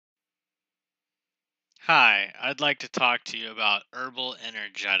Hi, I'd like to talk to you about herbal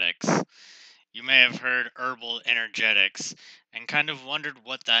energetics. You may have heard herbal energetics and kind of wondered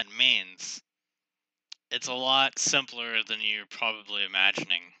what that means. It's a lot simpler than you're probably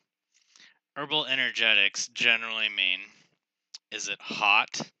imagining. Herbal energetics generally mean, is it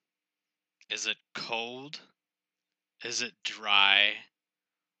hot? Is it cold? Is it dry?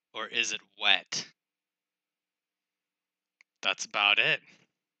 Or is it wet? That's about it.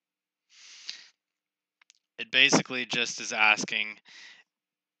 It basically just is asking,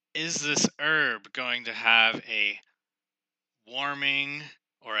 is this herb going to have a warming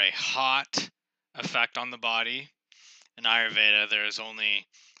or a hot effect on the body? In Ayurveda, there is only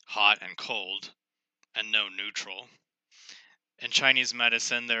hot and cold and no neutral. In Chinese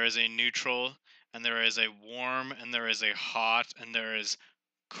medicine, there is a neutral and there is a warm and there is a hot and there is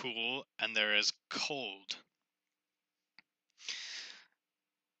cool and there is cold.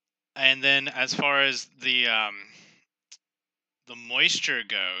 And then as far as the moisture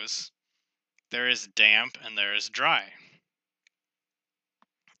goes, there is damp and there is dry.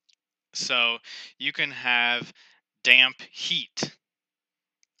 So you can have damp heat,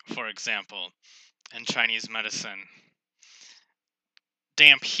 for example, in Chinese medicine.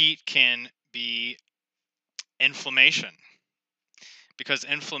 Damp heat can be inflammation because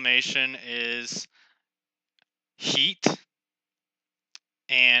inflammation is heat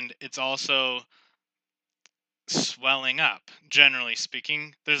and it's also swelling up. Generally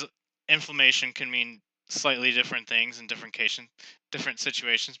speaking, there's inflammation can mean slightly different things in different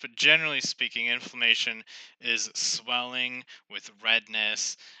situations, but generally speaking, inflammation is swelling with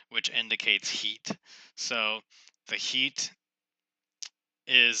redness, which indicates heat. So the heat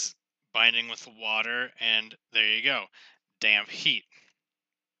is binding with the water, and there you go, damp heat.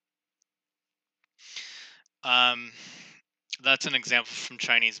 Um, that's an example from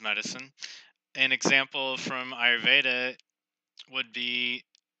Chinese medicine. An example from Ayurveda would be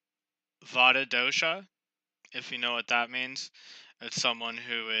Vata dosha, if you know what that means. It's someone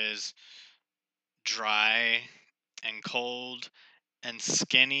who is dry and cold and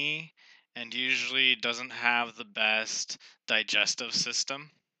skinny and usually doesn't have the best digestive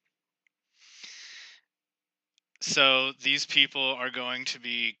system. So these people are going to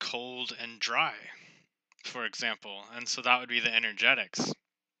be cold and dry, for example. And so that would be the energetics.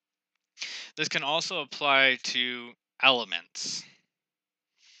 This can also apply to elements.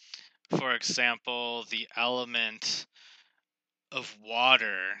 For example, the element of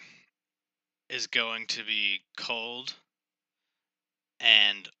water is going to be cold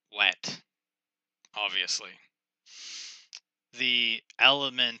and wet, obviously. The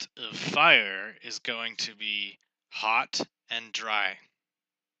element of fire is going to be hot and dry.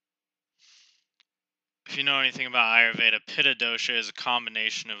 If you know anything about Ayurveda, Pitta dosha is a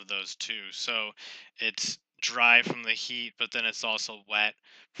combination of those two. So it's dry from the heat, but then it's also wet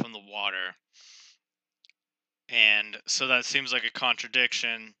from the water. And so that seems like a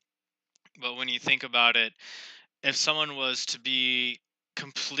contradiction. But when you think about it, if someone was to be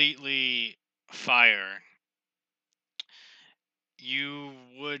completely fire, you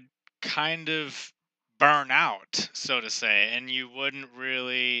would kind of burn out, so to say, and you wouldn't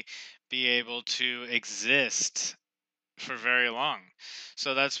really be able to exist for very long.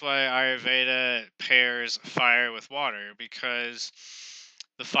 So that's why Ayurveda pairs fire with water, because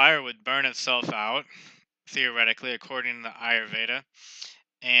the fire would burn itself out, theoretically, according to the Ayurveda.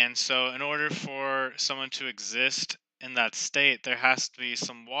 And so, in order for someone to exist in that state, there has to be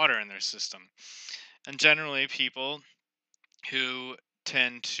some water in their system. And generally, people who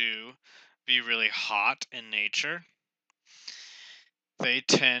tend to be really hot in nature, they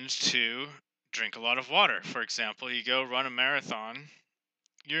tend to drink a lot of water. For example, you go run a marathon,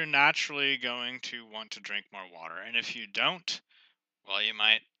 you're naturally going to want to drink more water. And if you don't, well, you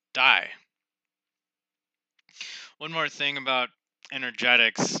might die. One more thing about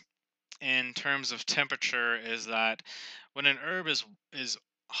energetics in terms of temperature is that when an herb is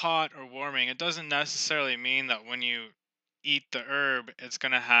hot or warming, it doesn't necessarily mean that when you eat the herb, it's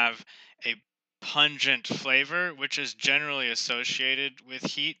going to have a pungent flavor, which is generally associated with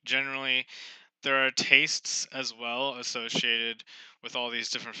heat. Generally, there are tastes as well associated with all these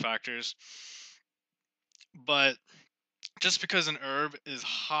different factors. But just because an herb is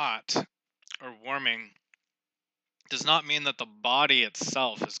hot or warming does not mean that the body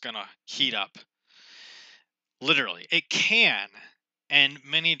itself is going to heat up. Literally, it can, and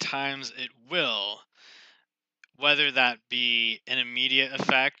many times it will, whether that be an immediate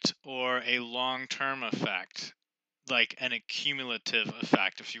effect or a long term effect, like an accumulative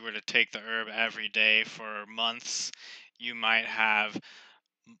effect. If you were to take the herb every day for months, you might have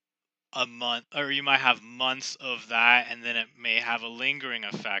a month, or you might have months of that, and then it may have a lingering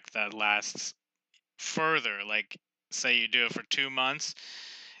effect that lasts further. Like, say you do it for 2 months,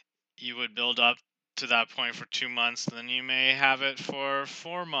 you would build up to that point for 2 months, then you may have it for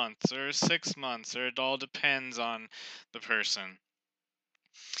 4 months or 6 months, or it all depends on the person.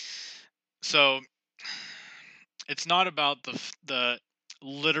 So it's not about the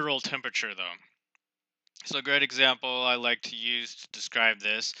literal temperature though. So a great example I like to use to describe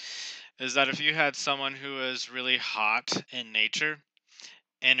this is that if you had someone who is really hot in nature,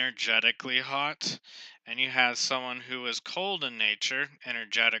 energetically hot, and you had someone who is cold in nature,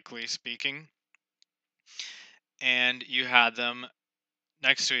 energetically speaking, and you had them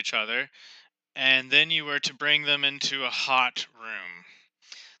next to each other, and then you were to bring them into a hot room.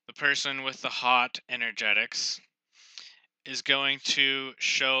 The person with the hot energetics is going to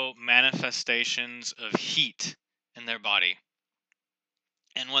show manifestations of heat in their body.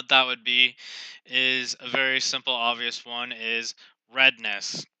 And what that would be is a very simple, obvious one is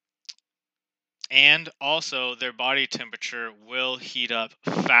redness. And also, their body temperature will heat up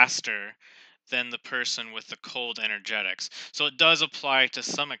faster than the person with the cold energetics. So it does apply to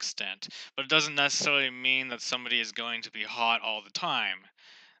some extent, but it doesn't necessarily mean that somebody is going to be hot all the time.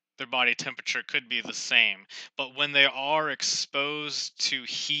 Their body temperature could be the same. But when they are exposed to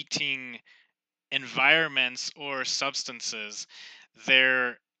heating environments or substances,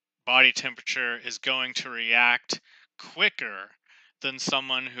 their body temperature is going to react quicker than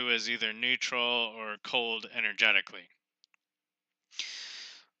someone who is either neutral or cold energetically.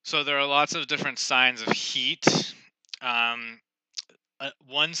 So there are lots of different signs of heat. Um,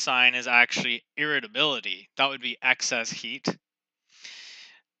 One sign is actually irritability. That would be excess heat.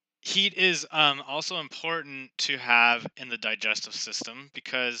 Heat is also important to have in the digestive system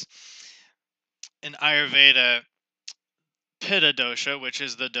because in Ayurveda, Pitta dosha, which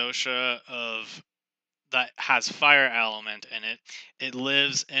is the dosha of that has fire element in it, it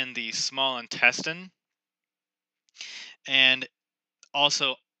lives in the small intestine, and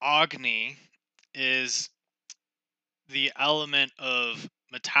also Agni is the element of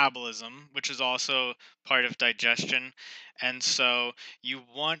metabolism, which is also part of digestion. And so you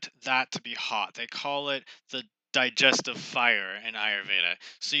want that to be hot. They call it the digestive fire in Ayurveda.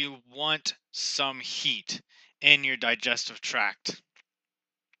 So you want some heat in your digestive tract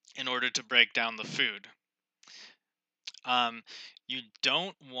in order to break down the food. Um, you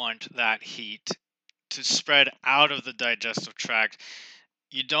don't want that heat to spread out of the digestive tract.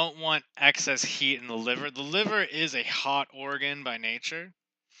 You don't want excess heat in the liver. The liver is a hot organ by nature,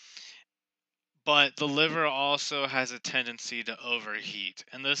 but the liver also has a tendency to overheat.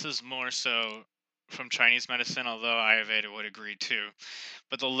 And this is more so from Chinese medicine, although Ayurveda would agree too.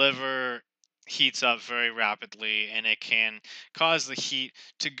 But the liver heats up very rapidly, and it can cause the heat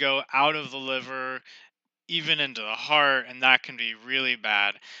to go out of the liver even into the heart, and that can be really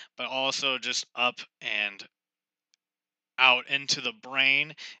bad, but also just up and out into the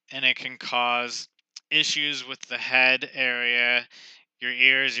brain, and it can cause issues with the head area, your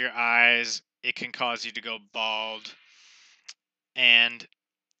ears, your eyes. It can cause you to go bald, and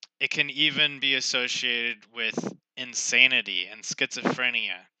it can even be associated with insanity and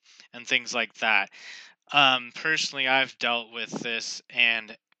schizophrenia and things like that. Personally, I've dealt with this,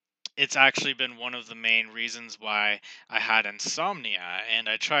 and it's actually been one of the main reasons why I had insomnia. And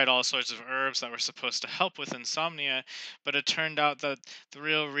I tried all sorts of herbs that were supposed to help with insomnia, but it turned out that the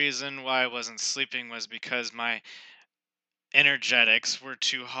real reason why I wasn't sleeping was because my energetics were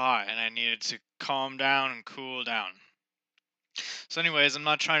too hot and I needed to calm down and cool down. So, anyways, I'm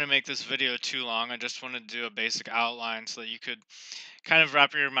not trying to make this video too long. I just wanted to do a basic outline so that you could kind of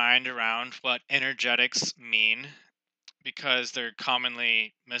wrap your mind around what energetics mean because they're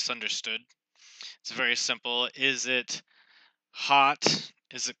commonly misunderstood. It's very simple. Is it hot?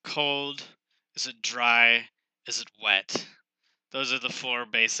 Is it cold? Is it dry? Is it wet? Those are the four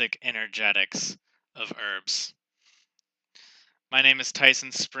basic energetics of herbs. My name is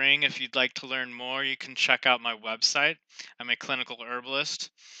Tyson Spring. If you'd like to learn more, you can check out my website. I'm a clinical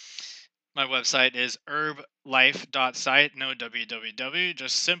herbalist. My website is herblife.site, no www,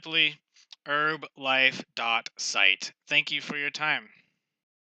 just simply herblife.site. Thank you for your time.